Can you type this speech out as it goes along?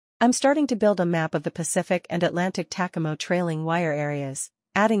I'm starting to build a map of the Pacific and Atlantic TACAMO trailing wire areas,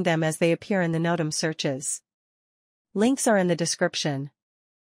 adding them as they appear in the NOTAM searches. Links are in the description.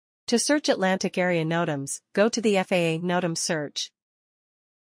 To search Atlantic area NOTAMs, go to the FAA NOTAM search.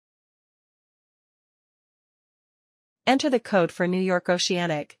 Enter the code for New York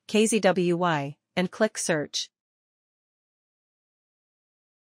Oceanic, KZWY, and click Search.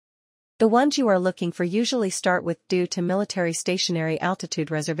 The ones you are looking for usually start with due to military stationary altitude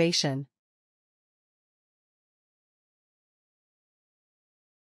reservation.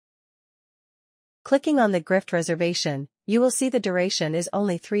 Clicking on the Grift reservation, you will see the duration is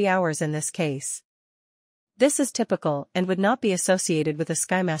only 3 hours in this case. This is typical and would not be associated with a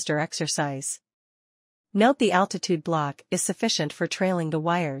Skymaster exercise. Note the altitude block is sufficient for trailing the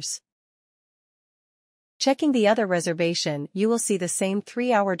wires. Checking the other reservation, you will see the same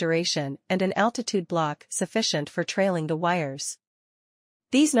 3-hour duration and an altitude block sufficient for trailing the wires.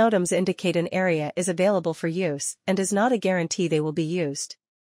 These NOTAMs indicate an area is available for use and is not a guarantee they will be used.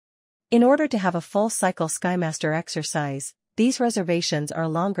 In order to have a full-cycle Skymaster exercise, these reservations are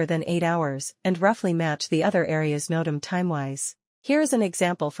longer than 8 hours and roughly match the other area's NOTAM time-wise. Here is an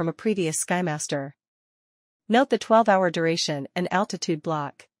example from a previous Skymaster. Note the 12-hour duration and altitude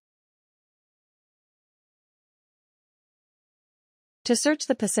block. To search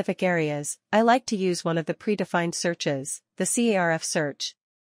the Pacific areas, I like to use one of the predefined searches, the CARF search.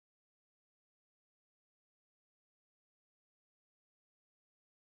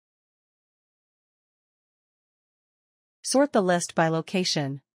 Sort the list by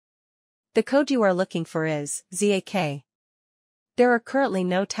location. The code you are looking for is ZAK. There are currently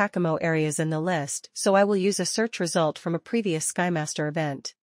no TACAMO areas in the list, so I will use a search result from a previous Skymaster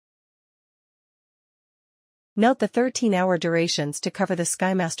event. Note the 13-hour durations to cover the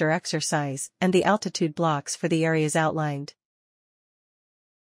Skymaster exercise and the altitude blocks for the areas outlined.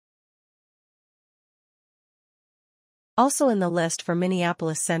 Also in the list for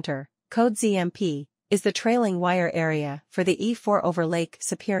Minneapolis Center, code ZMP, is the trailing wire area for the E4 over Lake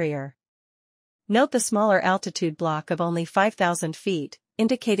Superior. Note the smaller altitude block of only 5,000 feet,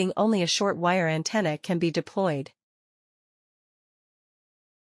 indicating only a short wire antenna can be deployed.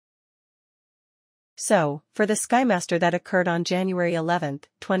 So, for the Skymaster that occurred on January 11,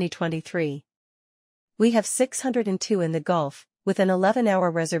 2023, we have 602 in the Gulf, with an 11-hour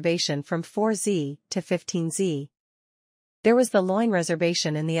reservation from 4Z to 15Z. There was the Loin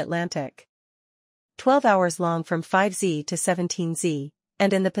reservation in the Atlantic, 12 hours long from 5Z to 17Z,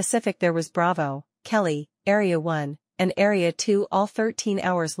 and in the Pacific there was Bravo, Kelly, Area 1, and Area 2 all 13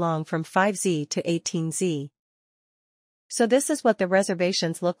 hours long from 5Z to 18Z. So this is what the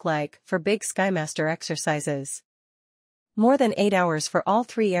reservations look like for Big Skymaster exercises. More than 8 hours for all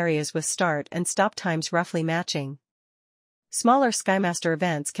 3 areas with start and stop times roughly matching. Smaller Skymaster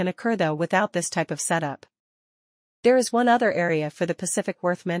events can occur though without this type of setup. There is one other area for the Pacific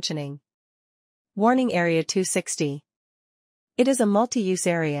worth mentioning. Warning Area 260. It is a multi-use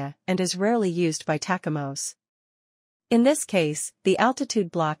area and is rarely used by TACAMOs. In this case, the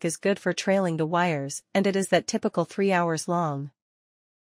altitude block is good for trailing the wires and it is that typical 3 hours long.